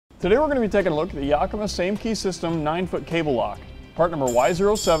Today we're going to be taking a look at the Yakima Same Key System 9-foot cable lock, part number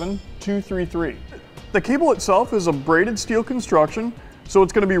Y07233. The cable itself is a braided steel construction, so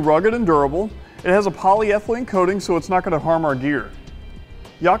it's going to be rugged and durable. It has a polyethylene coating, so it's not going to harm our gear.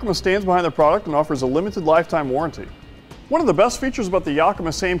 Yakima stands behind the product and offers a limited lifetime warranty. One of the best features about the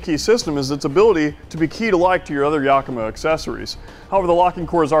Yakima Same Key System is its ability to be key-alike to your other Yakima accessories. However, the locking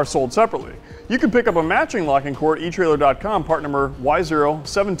cores are sold separately. You can pick up a matching locking core at etrailer.com, part number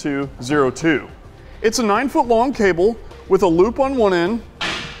Y07202. It's a 9-foot long cable with a loop on one end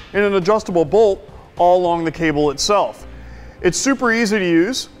and an adjustable bolt all along the cable itself. It's super easy to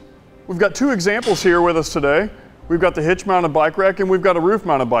use. We've got two examples here with us today. We've got the hitch mounted bike rack and we've got a roof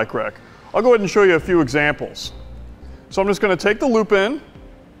mounted bike rack. I'll go ahead and show you a few examples. So I'm just going to take the loop in. I'm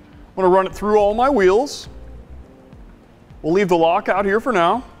going to run it through all my wheels. We'll leave the lock out here for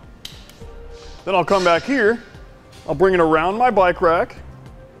now. Then I'll come back here. I'll bring it around my bike rack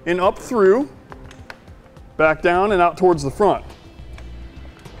and up through, back down and out towards the front.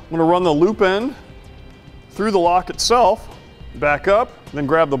 I'm going to run the loop end through the lock itself, back up, then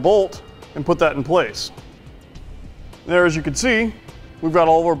grab the bolt and put that in place. There, as you can see, we've got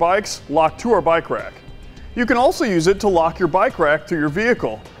all of our bikes locked to our bike rack. You can also use it to lock your bike rack to your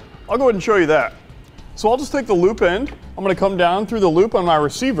vehicle. I'll go ahead and show you that. So I'll just take the loop end. I'm going to come down through the loop on my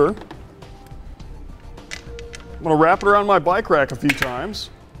receiver. I'm going to wrap it around my bike rack a few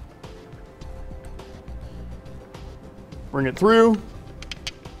times. Bring it through.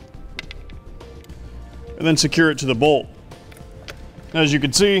 And then secure it to the bolt. As you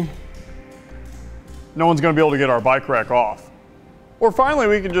can see, no one's going to be able to get our bike rack off. Or finally,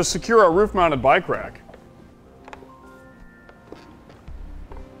 we can just secure our roof-mounted bike rack.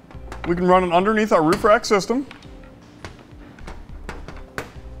 We can run it underneath our roof rack system.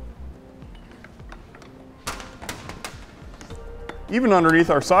 Even underneath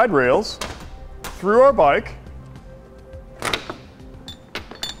our side rails, through our bike.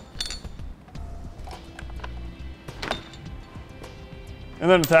 And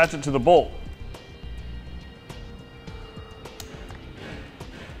then attach it to the bolt.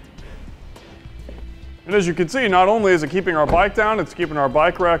 And as you can see, not only is it keeping our bike down, it's keeping our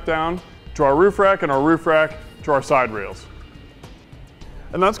bike rack down to our roof rack and our roof rack to our side rails.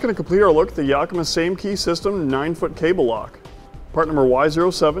 And that's going to complete our look at the Yakima Same Key System 9-foot cable lock, part number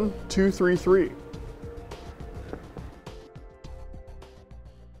Y07233.